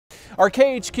Our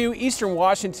KHQ Eastern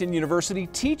Washington University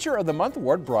Teacher of the Month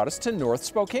Award brought us to North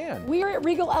Spokane. We are at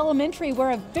Regal Elementary,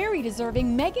 where a very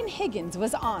deserving Megan Higgins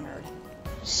was honored.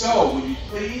 So, would you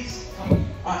please help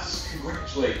us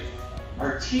congratulate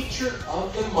our Teacher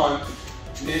of the Month,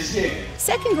 Ms. Higgins.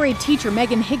 Second grade teacher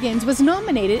Megan Higgins was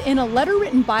nominated in a letter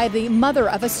written by the mother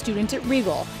of a student at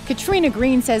Regal. Katrina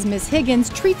Green says Ms. Higgins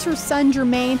treats her son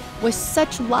Jermaine with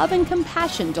such love and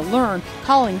compassion to learn,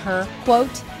 calling her,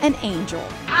 quote, an angel.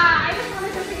 I just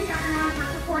wanted to thank everyone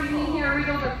for supporting me here.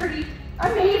 Regal's a pretty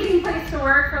amazing place to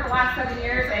work for the last 7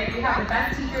 years, and we have the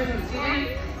best teachers and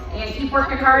students, and keep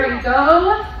working hard and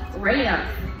go Rams.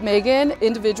 Megan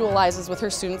individualizes with her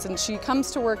students, and she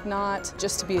comes to work not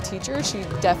just to be a teacher. She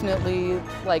definitely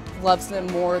loves them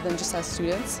more than just as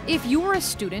students. If you're a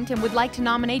student and would like to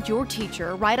nominate your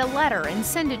teacher, write a letter and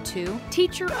send it to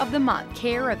Teacher of the Month,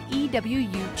 care of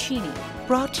EWU Cheney.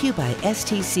 Brought to you by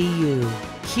STCU.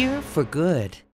 Here for good.